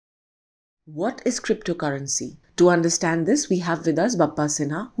What is cryptocurrency? To understand this, we have with us Bappa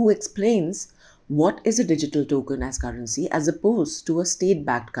Sinha, who explains what is a digital token as currency as opposed to a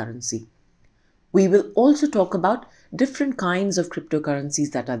state-backed currency. We will also talk about different kinds of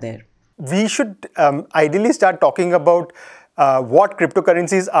cryptocurrencies that are there. We should ideally start talking about what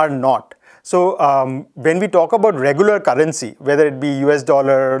cryptocurrencies are not. So when we talk about regular currency, whether it be US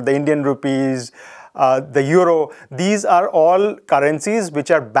dollar, the Indian rupees, the euro, these are all currencies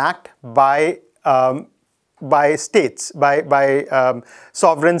which are backed by states, by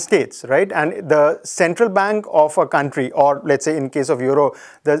sovereign states, right? And the central bank of a country, or let's say in case of euro,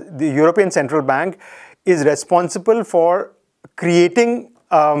 the European Central Bank is responsible for creating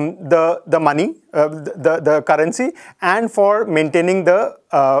the money, the currency, and for maintaining the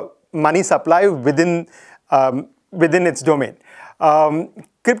money supply within its domain.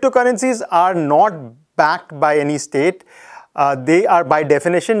 Cryptocurrencies are not backed by any state. They are by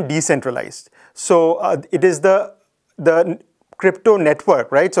definition decentralized. So it is the crypto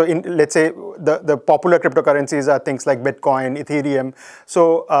network, right? So let's say the popular cryptocurrencies are things like Bitcoin, Ethereum.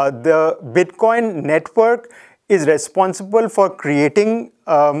 So the Bitcoin network is responsible for creating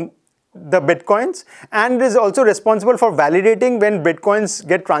the Bitcoins and is also responsible for validating when Bitcoins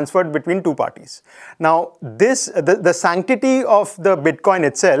get transferred between two parties. Now, the sanctity of the Bitcoin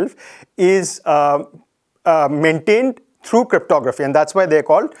itself is maintained through cryptography, and that's why they're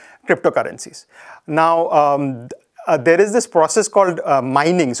called cryptocurrencies. Now, there is this process called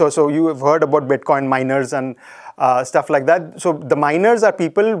mining. So you have heard about Bitcoin miners and stuff like that. So the miners are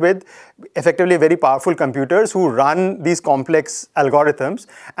people with effectively very powerful computers who run these complex algorithms.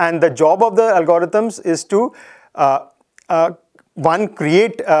 And the job of the algorithms is to one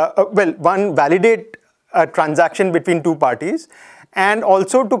validate a transaction between two parties, and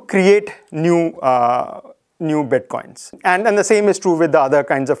also to create new Bitcoins. And the same is true with the other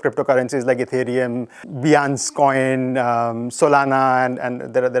kinds of cryptocurrencies like Ethereum, Binance Coin, Solana,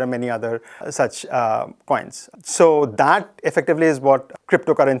 and there are many other such coins. So that effectively is what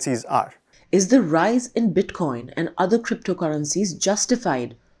cryptocurrencies are. Is the rise in Bitcoin and other cryptocurrencies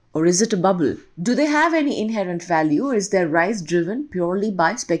justified, or is it a bubble? Do they have any inherent value, or is their rise driven purely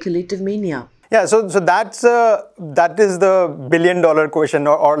by speculative mania? Yeah, so that is the billion-dollar question,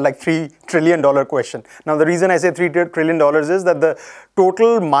 or like $3 trillion question. Now, the reason I say $3 trillion is that the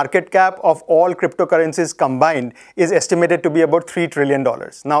total market cap of all cryptocurrencies combined is estimated to be about $3 trillion.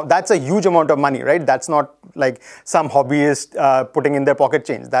 Now, that's a huge amount of money, right? That's not like some hobbyist putting in their pocket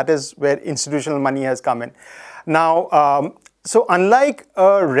change. That is where institutional money has come in. Now, so unlike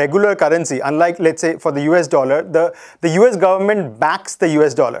a regular currency, unlike, let's say, for the US dollar, the US government backs the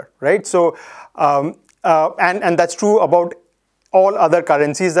US dollar, right? So, and that's true about all other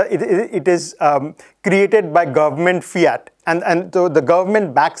currencies. It is created by government fiat, and so the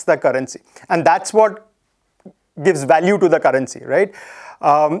government backs the currency. And that's what gives value to the currency, right?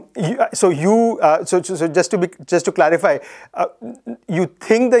 So just to clarify, you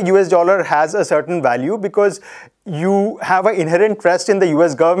think the US dollar has a certain value because you have an inherent trust in the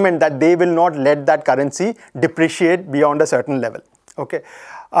US government that they will not let that currency depreciate beyond a certain level. Okay.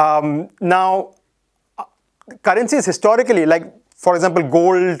 Now, currencies historically, like for example,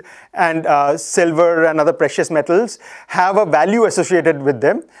 gold and silver and other precious metals have a value associated with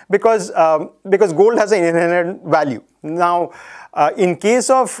them because gold has an inherent value. Now, in case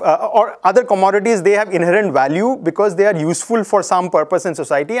of or other commodities, they have inherent value because they are useful for some purpose in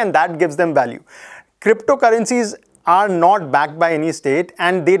society, and that gives them value. Cryptocurrencies are not backed by any state,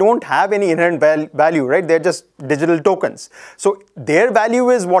 and they don't have any inherent value, right? They're just digital tokens. So their value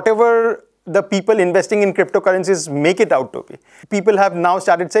is whatever the people investing in cryptocurrencies make it out to be. People have now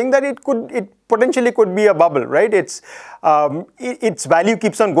started saying that it potentially could be a bubble, right? Its value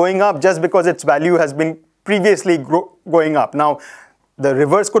keeps on going up just because its value has been previously going up. Now, the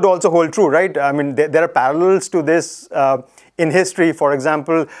reverse could also hold true, right? I mean, there are parallels to this in history. For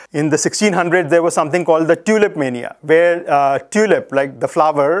example, in the 1600s, there was something called the tulip mania, where tulip, like the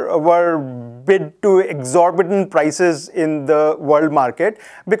flower, were bid to exorbitant prices in the world market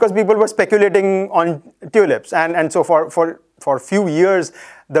because people were speculating on tulips. And so for a few years,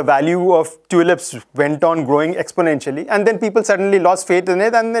 the value of tulips went on growing exponentially, and then people suddenly lost faith in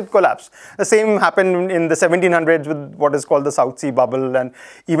it and it collapsed. The same happened in the 1700s with what is called the South Sea bubble, and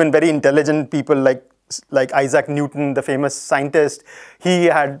even very intelligent people like Isaac Newton, the famous scientist, he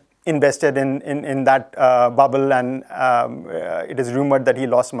had invested in that bubble, and it is rumored that he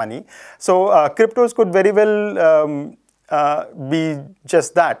lost money. So cryptos could very well be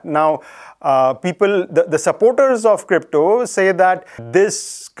just that. Now, the supporters of crypto say that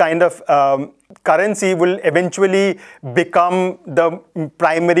this kind of currency will eventually become the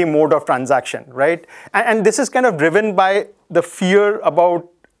primary mode of transaction, right? And this is kind of driven by the fear about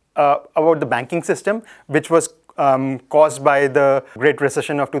the banking system, which was caused by the Great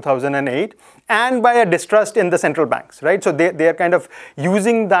Recession of 2008, and by a distrust in the central banks, right? So they are kind of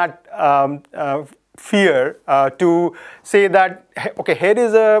using that fear to say that, okay, here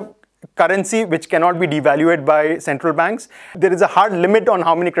is a currency which cannot be devalued by central banks. There is a hard limit on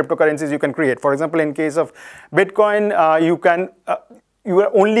how many cryptocurrencies you can create. For example, in case of Bitcoin, you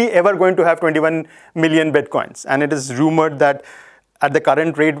are only ever going to have 21 million Bitcoins. And it is rumored that at the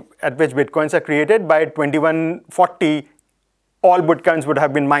current rate at which Bitcoins are created, by 2140, all Bitcoins would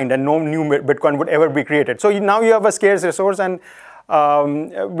have been mined and no new Bitcoin would ever be created. So now you have a scarce resource and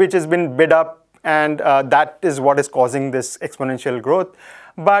which has been bid up, and that is what is causing this exponential growth.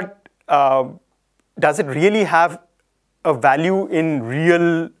 But does it really have a value in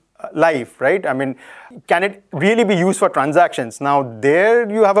real life, right? I mean, can it really be used for transactions? Now, there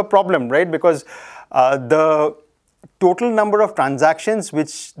you have a problem, right? Because the total number of transactions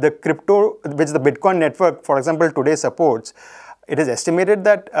which the Bitcoin network, for example, today supports, it is estimated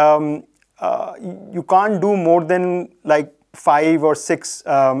that you can't do more than like 5 or 6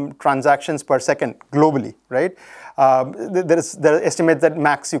 transactions per second globally, right? There are estimates that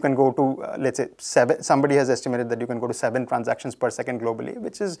max you can go to, let's say 7. Somebody has estimated that you can go to 7 transactions per second globally,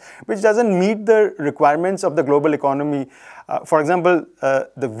 which doesn't meet the requirements of the global economy. For example,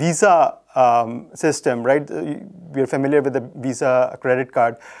 the Visa system, right? We are familiar with the Visa credit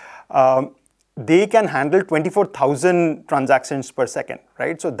card. They can handle 24,000 transactions per second,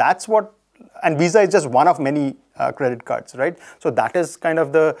 right? So that's what, and Visa is just one of many credit cards, right? So that is kind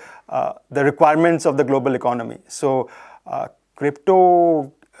of the requirements of the global economy. So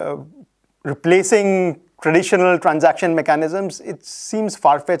crypto replacing traditional transaction mechanisms, it seems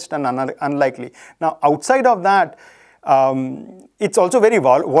far-fetched and unlikely. Now, outside of that, it's also very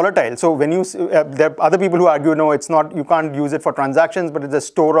volatile. So when you there are other people who argue, no, it's not. You can't use it for transactions, but it's a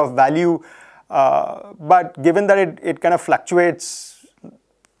store of value. But given that it kind of fluctuates,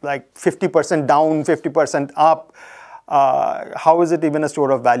 like 50% down, 50% up, how is it even a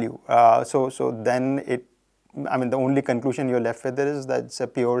store of value? So then I mean, the only conclusion you're left with is that it's a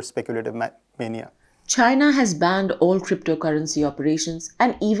pure speculative mania. China has banned all cryptocurrency operations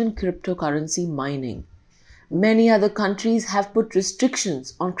and even cryptocurrency mining. Many other countries have put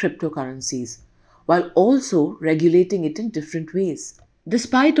restrictions on cryptocurrencies, while also regulating it in different ways.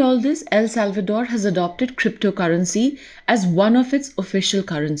 Despite all this, El Salvador has adopted cryptocurrency as one of its official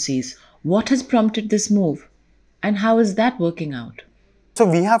currencies. What has prompted this move? And how is that working out? So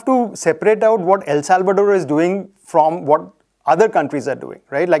we have to separate out what El Salvador is doing from what other countries are doing,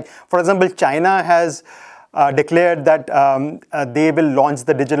 right? Like, for example, China has declared that they will launch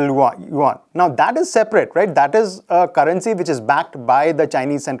the digital yuan. Now, that is separate, right? That is a currency which is backed by the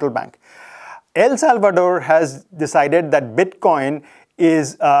Chinese central bank. El Salvador has decided that Bitcoin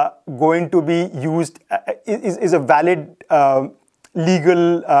is going to be used, is a valid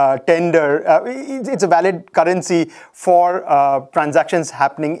legal tender. It's a valid currency for transactions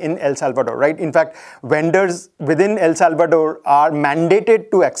happening in El Salvador, right? In fact, vendors within El Salvador are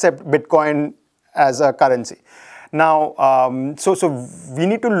mandated to accept Bitcoin as a currency. Now, so we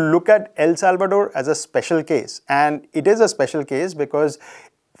need to look at El Salvador as a special case, and it is a special case because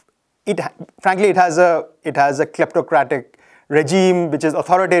frankly, it has a kleptocratic regime which is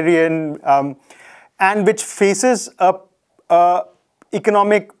authoritarian and which faces a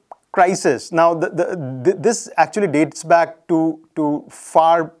economic crisis. Now, this actually dates back to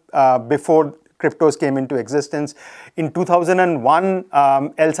far before cryptos came into existence. In 2001,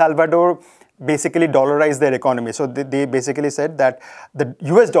 El Salvador basically dollarized their economy. So they basically said that the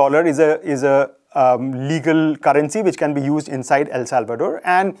US dollar is a legal currency which can be used inside El Salvador,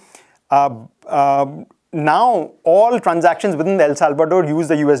 and now all transactions within El Salvador use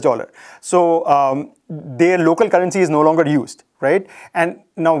the US dollar. So their local currency is no longer used, right? And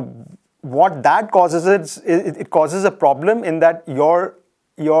now what that causes is it causes a problem in that your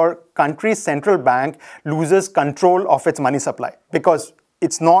country's central bank loses control of its money supply, because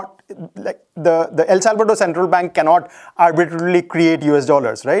it's not like the El Salvador central bank cannot arbitrarily create US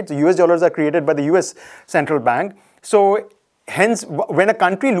dollars, right? The US dollars are created by the US central bank. So hence, when a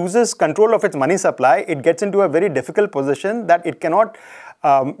country loses control of its money supply, it gets into a very difficult position that it cannot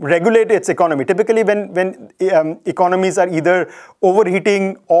regulate its economy. Typically, when economies are either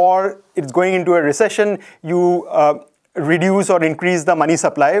overheating or it's going into a recession, you reduce or increase the money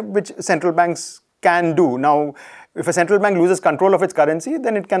supply, which central banks can do. Now, if a central bank loses control of its currency,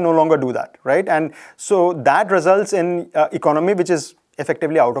 then it can no longer do that, right? And so that results in economy which is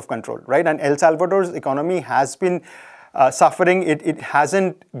effectively out of control, right? And El Salvador's economy has been suffering. It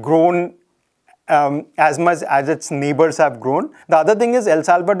hasn't grown as much as its neighbors have grown. The other thing is El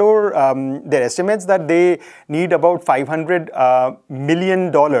Salvador, their estimates that they need about $500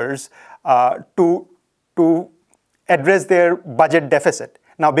 million to address their budget deficit.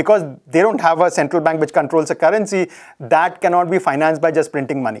 Now, because they don't have a central bank which controls a currency, that cannot be financed by just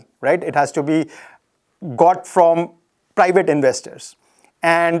printing money, right? It has to be got from private investors.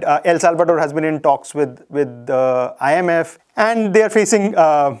 And El Salvador has been in talks with the IMF, and they are facing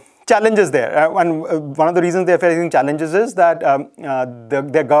challenges there. And one of the reasons they are facing challenges is that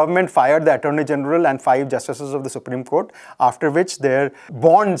their government fired the Attorney General and 5 justices of the Supreme Court, after which their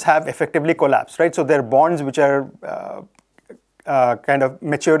bonds have effectively collapsed, right? So their bonds, which are kind of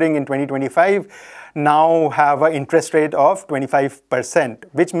maturing in 2025, now have an interest rate of 25%,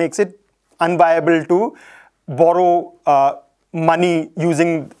 which makes it unviable to borrow money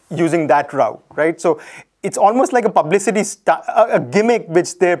using that route, right? So it's almost like a publicity a gimmick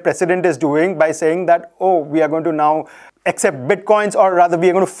which their president is doing by saying that, oh, we are going to now accept bitcoins, or rather we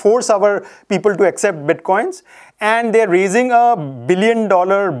are going to force our people to accept bitcoins, and they're raising a $1 billion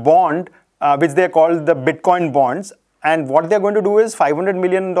bond which they call the Bitcoin bonds. And what they're going to do is $500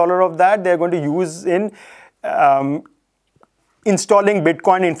 million of that they're going to use in installing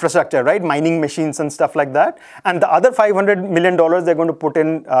Bitcoin infrastructure, right? Mining machines and stuff like that. And the other $500 million they're going to put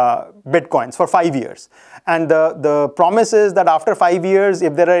in Bitcoins for 5 years. And the promise is that after 5 years,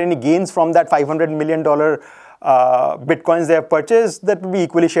 if there are any gains from that $500 million Bitcoins they have purchased, that will be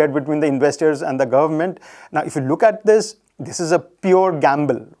equally shared between the investors and the government. Now, if you look at this, this is a pure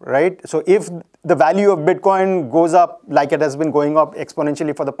gamble, right? So if the value of Bitcoin goes up like it has been going up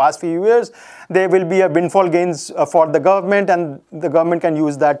exponentially for the past few years, there will be a windfall gains for the government, and the government can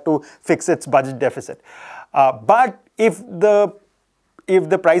use that to fix its budget deficit. But if the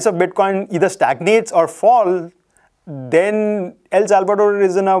price of Bitcoin either stagnates or falls, then El Salvador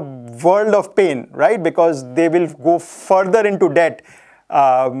is in a world of pain, right? Because they will go further into debt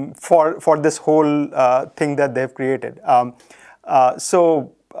for this whole thing that they've created.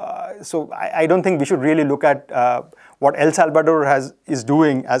 So I don't think we should really look at what El Salvador is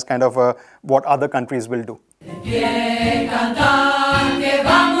doing as kind of what other countries will do.